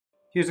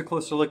Here's a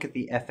closer look at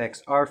the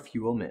FXR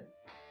Fuel Mitt.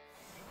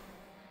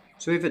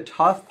 So we have a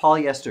tough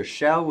polyester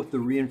shell with the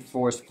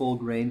reinforced full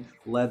grain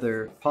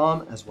leather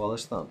palm as well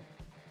as thumb.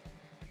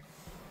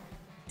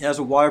 It has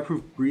a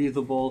waterproof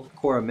breathable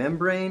core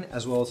membrane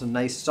as well as a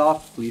nice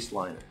soft fleece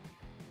liner.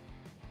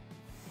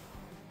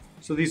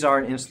 So these are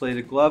an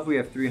insulated glove. We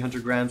have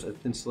 300 grams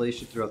of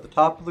insulation throughout the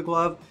top of the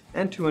glove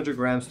and 200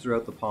 grams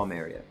throughout the palm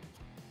area.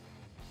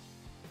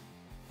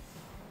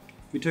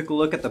 If we took a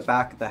look at the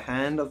back of the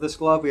hand of this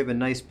glove, we have a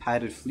nice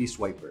padded fleece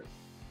wiper.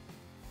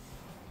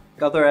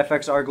 Like other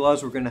FXR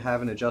gloves, we're going to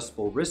have an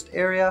adjustable wrist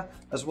area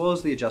as well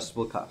as the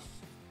adjustable cuff.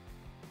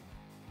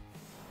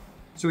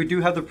 So we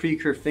do have the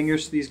pre-curved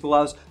fingers to these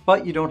gloves,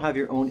 but you don't have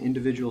your own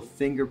individual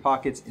finger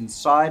pockets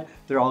inside.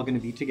 They're all going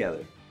to be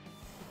together.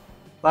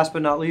 Last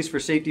but not least, for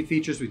safety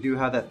features, we do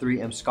have that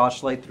 3M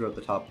Scotchlite throughout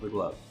the top of the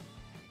glove.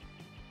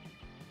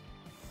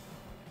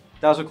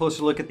 That was a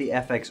closer look at the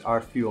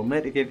FXR Fuel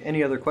Mitt. If you have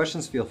any other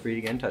questions, feel free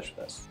to get in touch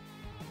with us.